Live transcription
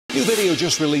New video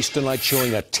just released tonight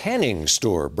showing a tanning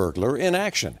store burglar in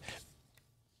action.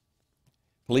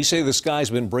 Police say this guy's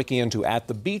been breaking into at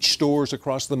the beach stores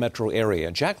across the metro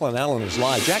area. Jaclyn Allen is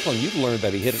live. Jaclyn, you've learned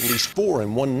that he hit at least 4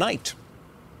 in one night.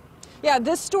 Yeah,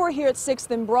 this store here at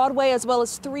 6th and Broadway, as well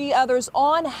as 3 others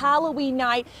on Halloween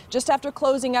night, just after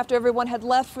closing, after everyone had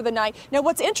left for the night. Now,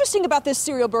 what's interesting about this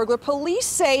serial burglar, police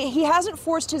say he hasn't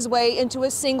forced his way into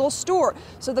a single store.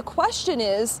 So the question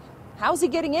is, how's he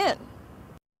getting in?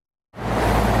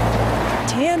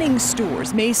 Tanning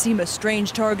stores may seem a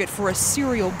strange target for a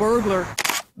serial burglar,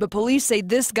 but police say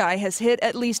this guy has hit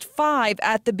at least 5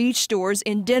 at the beach stores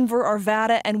in Denver,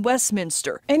 Arvada, and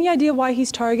Westminster. Any idea why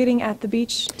he's targeting at the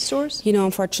beach stores? You know,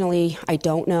 unfortunately, I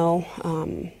don't know.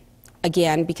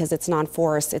 Again, because it's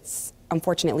non-force,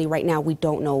 unfortunately right now we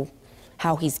don't know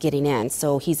how he's getting in,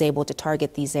 so he's able to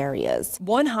target these areas.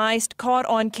 One heist caught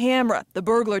on camera. The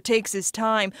burglar takes his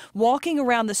time, walking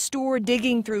around the store,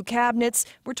 digging through cabinets.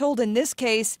 We're told in this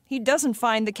case, he doesn't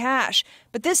find the cash.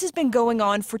 But this has been going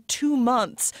on for 2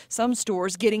 months, some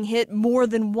stores getting hit more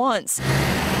than once.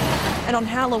 And on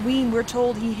Halloween, we're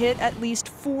told he hit at least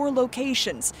 4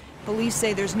 locations. Police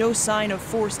say there's no sign of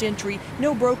forced entry,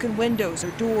 no broken windows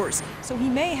or doors, so he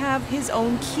may have his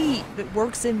own key that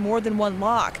works in more than one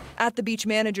lock. At the beach,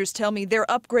 managers tell me they're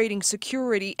upgrading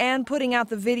security and putting out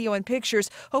the video and pictures,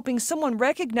 hoping someone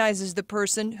recognizes the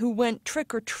person who went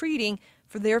trick-or-treating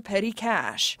for their petty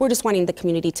cash. We're just wanting the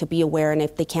community to be aware, and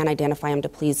if they can't identify him, to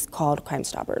please call Crime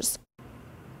Stoppers.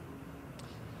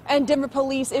 And Denver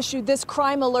police issued this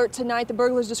crime alert tonight. The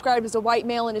burglar is described as a white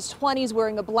male in his 20s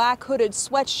wearing a black hooded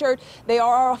sweatshirt. They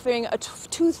are offering a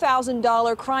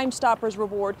 $2,000 Crime Stoppers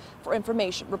reward for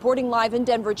information. Reporting live in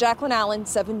Denver, Jaclyn Allen,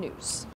 7 News.